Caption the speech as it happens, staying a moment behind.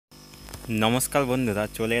नमस्कार बंधुरा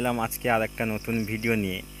चले एलाम आज के और एक नतून भिडियो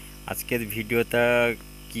निये। आजकेर भिडियोटा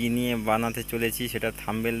कि निये बानाते चलेछि सेटा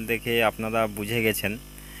थाम्बनेल देखे आपनारा बुझे गेछेन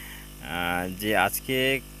जे आज के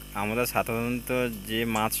आमरा साधारणत जे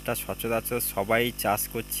माछटा सचराचर सबाई चाष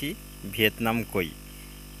करछि ভিয়েতনাম কই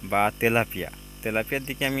বা তেলাপিয়ার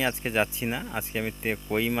দিকে আমি আজকে যাচ্ছি না। আজকে আমি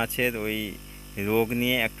কই মাছের ওই রোগ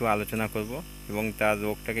নিয়ে একটু আলোচনা করব এবং তার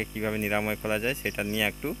রোগটাকে কিভাবে নিরাময় করা যায় সেটা নিয়ে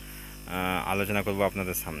একটু আলোচনা করব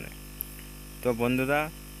আপনাদের সামনে। তো বন্ধুরা,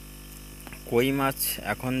 কই মাছ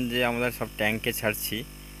এখন যে আমরা সব ট্যাঙ্কে ছাড়ছি,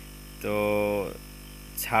 তো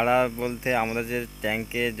ছাড়া বলতে আমরা যে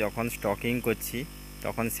ট্যাঙ্কে যখন স্টকিং করছি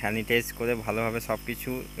তখন স্যানিটাইজ করে ভালোভাবে সব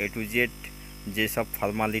কিছু এ টু জেড যেসব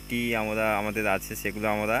ফর্মালিটি আমাদের আছে সেগুলো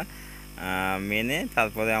আমরা মেনে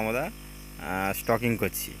তারপরে আমরা স্টকিং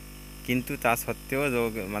করছি। কিন্তু তা সত্ত্বেও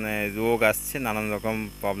রোগ আসছে, নানান রকম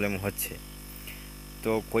প্রবলেম হচ্ছে।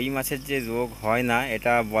 তো কই মাছের যে রোগ হয় না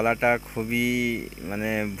এটা বলাটা খুবই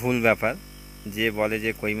ভুল ব্যাপার। যে বলে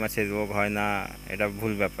যে কই মাছের রোগ হয় না এটা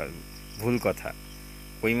ভুল ব্যাপার, ভুল কথা।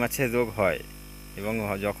 কই মাছের রোগ হয় এবং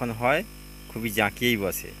যখন হয় খুবই জাঁকিয়েই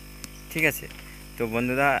বসে, ঠিক আছে। তো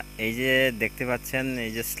বন্ধুরা, এই যে দেখতে পাচ্ছেন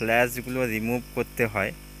এই যে স্ল্যাশগুলো রিমুভ করতে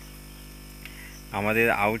হয়। আমাদের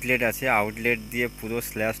আউটলেট আছে, আউটলেট দিয়ে পুরো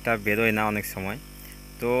স্ল্যাশটা বেরোয় না অনেক সময়।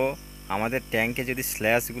 তো আমাদের ট্যাঙ্কে যদি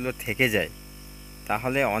স্ল্যাশগুলো থেকে যায়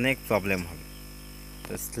তাহলে অনেক প্রবলেম হবে।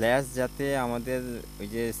 তো স্ল্যাশ যাতে আমাদের ওই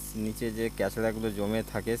যে নিচে যে ক্যাচড়াগুলো জমে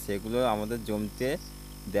থাকে সেগুলো আমাদের জমতে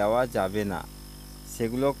দেওয়া যাবে না।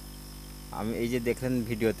 সেগুলো আমি এই যে দেখলেন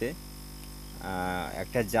ভিডিওতে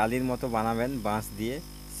একটা জালির মতো বানাবেন বাঁশ দিয়ে,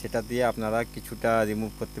 সেটা দিয়ে আপনারা কিছুটা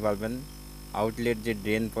রিমুভ করতে পারবেন। আউটলেট যে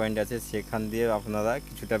ড্রেন পয়েন্ট আছে সেখান দিয়ে আপনারা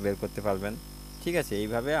কিছুটা বের করতে পারবেন, ঠিক আছে।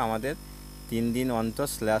 এইভাবে আমাদের 3 দিন অন্তর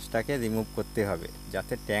স্ল্যাশটাকে রিমুভ করতে হবে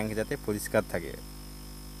যাতে ট্যাঙ্ক যাতে পরিষ্কার থাকে,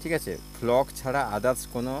 ঠিক আছে। ফ্লক ছাড়া আদার্স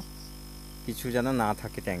কোনো কিছু যেন না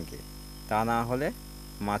থাকে ট্যাঙ্কে, তা না হলে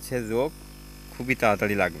মাছের রোগ খুবই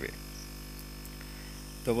তাড়াতাড়ি লাগবে।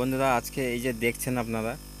 তো বন্ধুরা, আজকে এই যে দেখছেন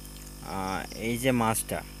আপনারা এই যে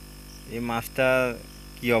এই মাছটার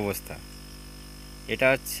কী অবস্থা, এটা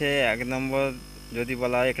হচ্ছে 1 নম্বর যদি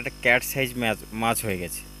বলা হয় একটা ক্যাট সাইজ মাছ হয়ে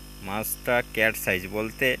গেছে। মাছটা ক্যাট সাইজ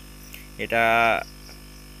বলতে এটা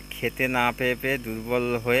খেতে না পেয়ে দুর্বল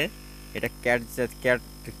হয়ে এটা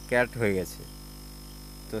ক্যাট হয়ে গেছে।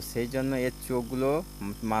 তো সেই জন্য এর চোখগুলো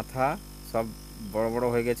মাথা সব বড় বড়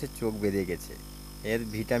হয়ে গেছে, চোখ বেরিয়ে গেছে। এর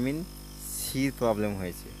ভিটামিন সির প্রবলেম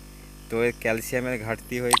হয়েছে, তো এর ক্যালসিয়ামের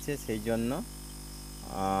ঘাটতি হয়েছে, সেই জন্য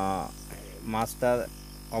মাছটার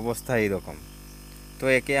অবস্থা এইরকম। তো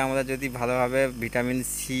একে আমরা যদি ভালোভাবে ভিটামিন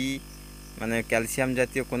সি ক্যালসিয়াম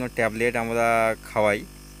জাতীয় কোনো ট্যাবলেট আমরা খাওয়াই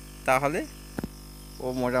তাহলে ও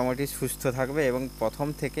মোটামুটি সুস্থ থাকবে এবং প্রথম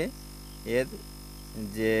থেকে এর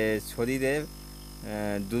যে শরীরে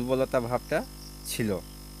দুর্বলতা ভাবটা ছিল,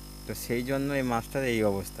 তো সেই জন্য এই মাছটার এই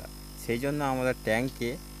অবস্থা। সেই জন্য আমরা ট্যাঙ্কে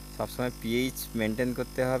সবসময় পিএইচ মেনটেন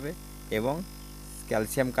করতে হবে এবং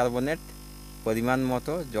ক্যালসিয়াম কার্বনেট পরিমাণ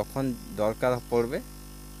মতো যখন দরকার পড়বে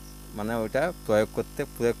ওটা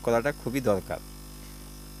প্রয়োগ করাটা খুবই দরকার,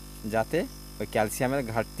 যাতে ওই ক্যালসিয়ামের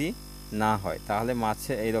ঘাটতি না হয়। তাহলে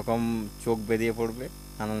মাছে এইরকম চোখ বেরিয়ে পড়বে,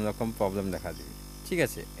 নানান রকম প্রবলেম দেখা দেবে, ঠিক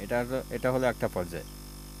আছে। এটা হলো একটা পর্যায়।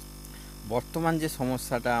 বর্তমান যে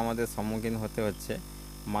সমস্যাটা আমাদের সম্মুখীন হতে হচ্ছে,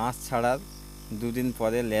 মাছ ছাড়ার 2 দিন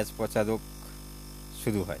পরে লেজ পচা রোগ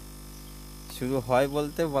শুরু হয়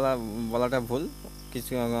বলতে বলাটা ভুল।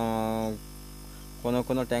 কিছু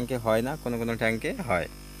কোনো ট্যাঙ্কে হয় না, কোনো ট্যাঙ্কে হয়।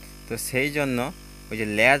 তো সেই জন্য ওই যে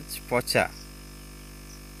লেজ পচা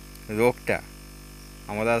রোগটা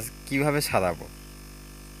আমরা কীভাবে সারাবো?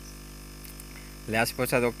 লেজ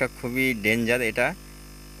পচা রোগটা খুবই ডেঞ্জার। এটা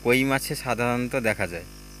কই মাছে সাধারণত দেখা যায়,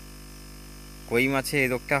 কই মাছে এই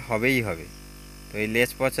রোগটা হবেই হবে। তো এই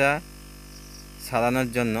লেজ পচা সারানোর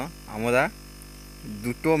জন্য আমরা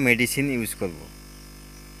 2টো মেডিসিন ইউজ করব,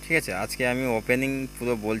 ঠিক আছে। আজকে আমি ওপেনিং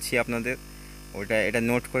পুরো বলছি আপনাদের, এটা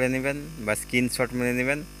নোট করে নেবেন বা স্ক্রিনশট মেরে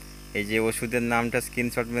নেবেন। এই যে ওষুধের নামটা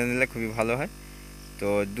স্ক্রিনশট মেরে নিলে খুবই ভালো হয়। তো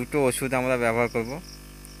 2টো ওষুধ আমরা ব্যবহার করব।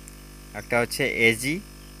 একটা হচ্ছে AG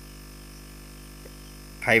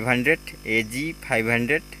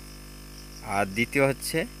 500 আর দ্বিতীয়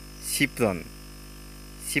হচ্ছে সিপ্রন।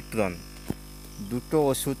 2টো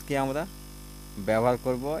ওষুধকে আমরা ব্যবহার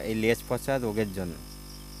করব এই লেজ পচা রোগের জন্য।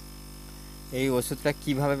 এই ওষুধটা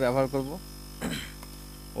কিভাবে ব্যবহার করব?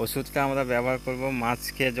 ওষুধটা আমরা ব্যবহার করব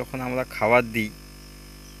মাছকে যখন আমরা খাবার দিই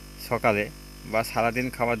সকালে বা সারাদিন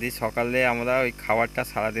খাবার দিই। সকালে আমরা ওই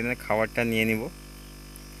সারাদিনের খাবারটা নিয়ে নিব।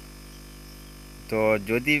 তো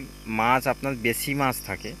যদি মাছ আপনার বেশি মাছ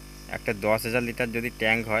থাকে, একটা 10,000 লিটার যদি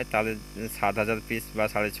ট্যাঙ্ক হয় তাহলে 7,000 পিস বা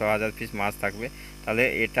 6,500 পিস মাছ থাকবে। তাহলে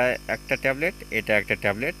এটা একটা ট্যাবলেট, এটা একটা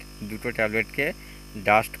ট্যাবলেট, দুটো ট্যাবলেটকে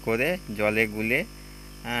ডাস্ট করে জলে গুলে,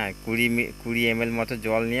 হ্যাঁ, 20 ml মতো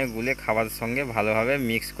জল নিয়ে গুলে খাবারের সঙ্গে ভালোভাবে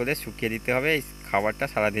মিক্স করে শুকিয়ে দিতে হবে। এই খাবারটা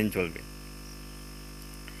সারাদিন চলবে।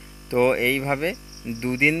 তো এইভাবে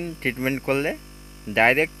 2 দিন ট্রিটমেন্ট করলে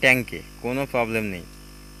ডাইরেক্ট ট্যাঙ্কে কোনো প্রবলেম নেই।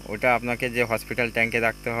 ওটা আপনাকে যে হসপিটাল ট্যাঙ্কে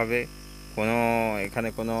রাখতে হবে কোনো, এখানে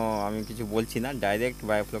কোনো আমি কিছু বলছি না, ডাইরেক্ট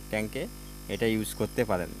বায়োফ্লক ট্যাঙ্কে এটা ইউজ করতে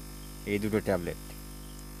পারেন এই দুটো ট্যাবলেট।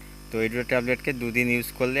 তো এই দুটো ট্যাবলেটকে 2 দিন ইউজ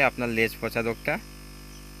করলে আপনার লেজ পচা রোগটা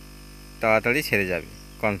তাড়াতাড়ি সেরে যাবে,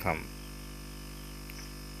 কনফার্ম।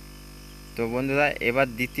 তো বন্ধুরা, এবার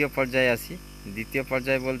দ্বিতীয় পর্যায়ে আসি। দ্বিতীয়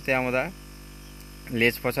পর্যায়ে বলতে আমরা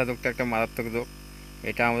লেজ পচা রোগটা একটা মারাত্মক রোগ,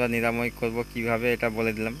 এটা আমরা নিরাময় করব কিভাবে এটা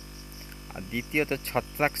বলে দিলাম। আর দ্বিতীয়ত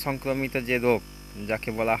ছত্রাক সংক্রমিত যে রোগ, যাকে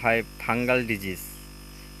বলা হয় ফাঙ্গাল ডিজিজ।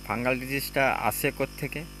 ফাঙ্গাল ডিজিজটা আসে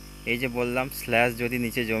কোত্থেকে? এই যে বললাম, স্ল্যাশ যদি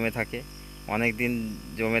নিচে জমে থাকে, অনেক দিন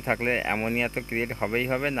জমে থাকলে অ্যামোনিয়া তো ক্রিয়েট হবেই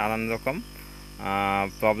হবে, নানান রকম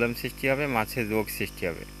প্রবলেম সৃষ্টি হবে, মাছের রোগ সৃষ্টি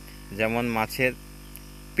হবে। যেমন মাছের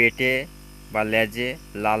পেটে বা লেজে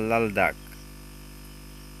লাল লাল দাগ,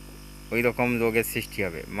 ওই রকম রোগের সৃষ্টি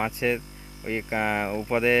হবে। মাছের ওই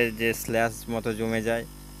উপরে যে স্ল্যাশ মতো জমে যায়,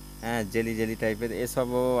 হ্যাঁ, জেলি জেলি টাইপের,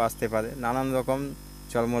 এসবও আসতে পারে, নানান রকম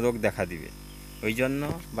চর্মরোগ দেখা দিবে। ওই জন্য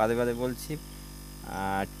বারে বারে বলছি,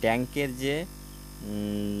 ট্যাঙ্কের যে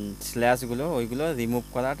স্ল্যাশগুলো ওইগুলো রিমুভ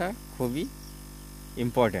করাটা খুবই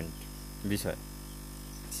ইম্পর্ট্যান্ট বিষয়।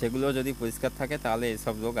 সেগুলো যদি পরিষ্কার থাকে তাহলে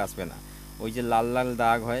এসব রোগ আসবে না। ওই যে লাল লাল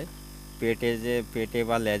দাগ হয় পেটে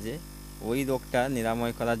বা লেজে, ওই রোগটা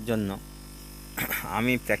নিরাময় করার জন্য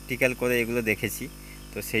আমি প্র্যাকটিক্যাল করে এগুলো দেখেছি।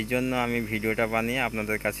 তো সেই জন্য আমি ভিডিওটা বানিয়ে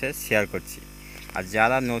আপনাদের কাছে শেয়ার করছি। আর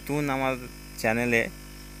যারা নতুন আমার চ্যানেলে,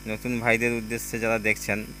 নতুন ভাইদের উদ্দেশ্যে যারা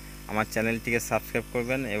দেখছেন, আমার চ্যানেলটিকে সাবস্ক্রাইব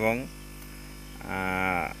করবেন এবং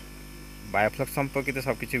বায়োফ্লক সম্পর্কিত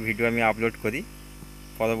সব কিছু ভিডিও আমি আপলোড করি।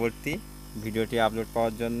 পরবর্তী ভিডিওটি আপলোড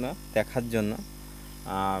পাওয়ার জন্য, দেখার জন্য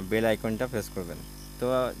বেল আইকনটা প্রেস করবেন। তো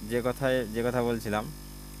যে কথা বলছিলাম,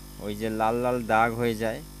 ওই যে লাল লাল দাগ হয়ে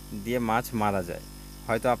যায় দিয়ে মাছ মারা যায়।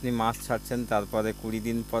 হয়তো আপনি মাছ ছাড়ছেন, তারপরে 20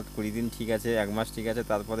 দিন পর, 20 দিন ঠিক আছে, 1 মাস ঠিক আছে,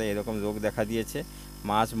 তারপরে এরকম রোগ দেখা দিয়েছে,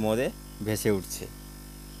 মাছ মরে ভেসে উঠছে।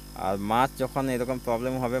 আর মাছ যখন এরকম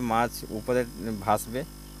প্রবলেম হবে, মাছ উপরে ভাসবে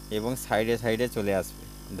এবং সাইডে সাইডে চলে আসবে,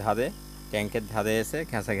 ধারে, ট্যাঙ্কের ধারে এসে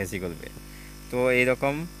ঘেঁষাঘেঁষি করবে। তো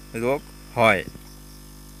এইরকম রোগ হয়।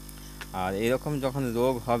 আর এরকম যখন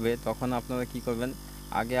রোগ হবে তখন আপনারা কি করবেন?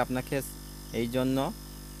 আগে আপনাকে এই জন্য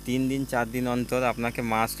 3 দিন 4 দিন অন্তর আপনাকে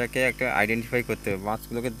মাছটাকে একটা আইডেন্টিফাই করতে হবে,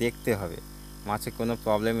 মাছগুলোকে দেখতে হবে মাছে কোনো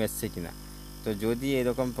প্রবলেম এসছে কিনা। তো যদি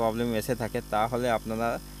এরকম প্রবলেম এসে থাকে তাহলে আপনারা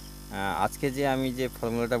আজকে যে আমি যে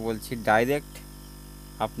ফর্মুলাটা বলছি, ডাইরেক্ট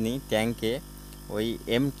আপনি ট্যাঙ্কে ওই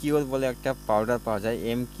AMcurex বলে একটা পাউডার পাওয়া যায়,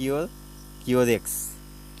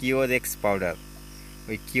 কিওরেক্স পাউডার।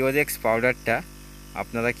 ওই কিওরেক্স পাউডারটা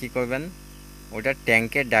আপনারা কি করবেন, ওটা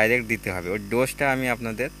ট্যাঙ্কে ডাইরেক্ট দিতে হবে। ওর ডোজটা আমি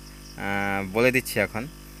আপনাদের বলে দিচ্ছি এখন।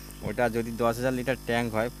 ওটা যদি 10,000 লিটার ট্যাঙ্ক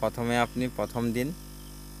হয়, প্রথমে আপনি প্রথম দিন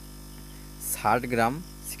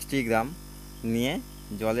 60 গ্রাম নিয়ে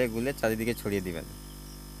জলে গুলে চারিদিকে ছড়িয়ে দিবেন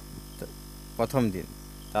প্রথম দিন।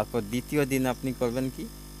 তারপর দ্বিতীয় দিন আপনি করবেন কি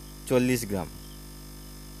 40 গ্রাম,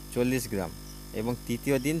 এবং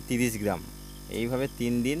তৃতীয় দিন 30 গ্রাম। এইভাবে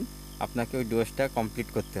 3 দিন আপনাকে ওই ডোজটা কমপ্লিট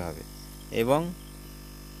করতে হবে। এবং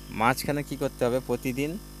মাঝখানে কি করতে হবে,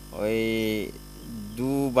 প্রতিদিন ওই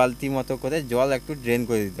 2 বালতি মতো করে জল একটু ড্রেন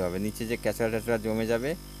করে দিতে হবে। নিচে যে ক্যাচড়া জমে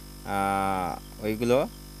যাবে, ওইগুলো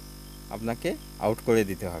আপনাকে আউট করে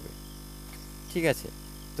দিতে হবে, ঠিক আছে?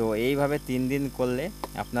 তো এইভাবে 3 দিন করলে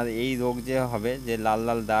আপনার এই রোগ যে হবে, যে লাল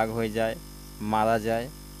লাল দাগ হয়ে যায়, মারা যায়,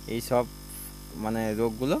 এই সব মানে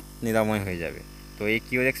রোগগুলো নিরাময় হয়ে যাবে। তো এই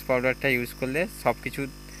কিওরেক্স পাউডারটা ইউজ করলে সব কিছু,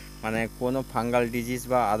 মানে কোনো ফাঙ্গাল ডিজিজ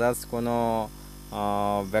বা আদার্স কোনো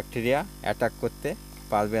ব্যাকটেরিয়া অ্যাটাক করতে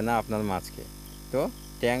পারবে না আপনার মাছকে। তো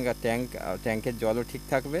ট্যাঙ্কের জলও ঠিক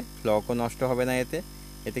থাকবে, ফ্লকও নষ্ট হবে না,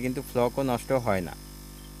 এতে কিন্তু ফ্লকও নষ্ট হয় না।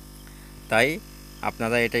 তাই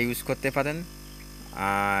আপনারা এটা ইউজ করতে পারেন।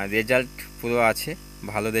 রেজাল্ট পুরো আছে,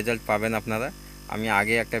 ভালো রেজাল্ট পাবেন আপনারা। আমি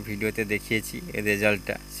আগে একটা ভিডিওতে দেখিয়েছি এই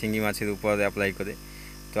রেজাল্টটা শিঙি মাছের উপর অ্যাপ্লাই করে।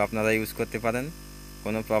 তো আপনারা ইউজ করতে পারেন,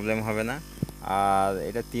 কোনো প্রবলেম হবে না। আর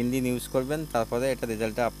এটা 3 দিন ইউজ করবেন, তারপরে এটা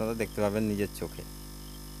রেজাল্টটা আপনারা দেখতে পাবেন নিজের চোখে,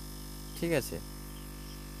 ঠিক আছে?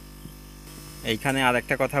 এইখানে আর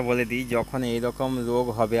একটা কথা বলে দিই, যখন এই রকম রোগ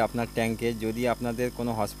হবে আপনার ট্যাঙ্কে, যদি আপনাদের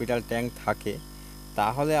কোনো হসপিটাল ট্যাঙ্ক থাকে,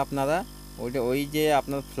 তাহলে আপনারা ওই যে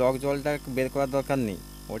আপনার ফ্লক জলটা বের করার দরকার নেই,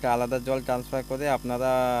 ওটা আলাদা জল ট্রান্সফার করে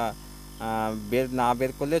আপনারা বের না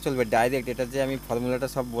বের করলে চলবে, ডাইরেক্ট এটা যে আমি ফর্মুলাটা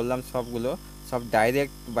সব বললাম সব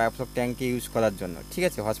ডাইরেক্ট বায়োফ্লক ট্যাঙ্কে ইউজ করার জন্য, ঠিক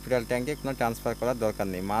আছে। হসপিটাল ট্যাঙ্কে কোনো ট্রান্সফার করার দরকার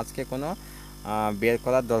নেই, মাছকে কোনো বের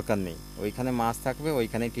করার দরকার নেই। ওইখানে মাছ থাকবে,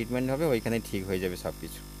 ওইখানেই ট্রিটমেন্ট হবে, ওইখানেই ঠিক হয়ে যাবে সব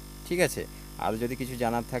কিছু, ঠিক আছে। আর যদি কিছু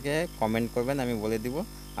জানার থাকে কমেন্ট করবেন, আমি বলে দিব।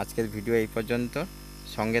 আজকের ভিডিও এই পর্যন্ত,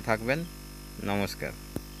 সঙ্গে থাকবেন, নমস্কার।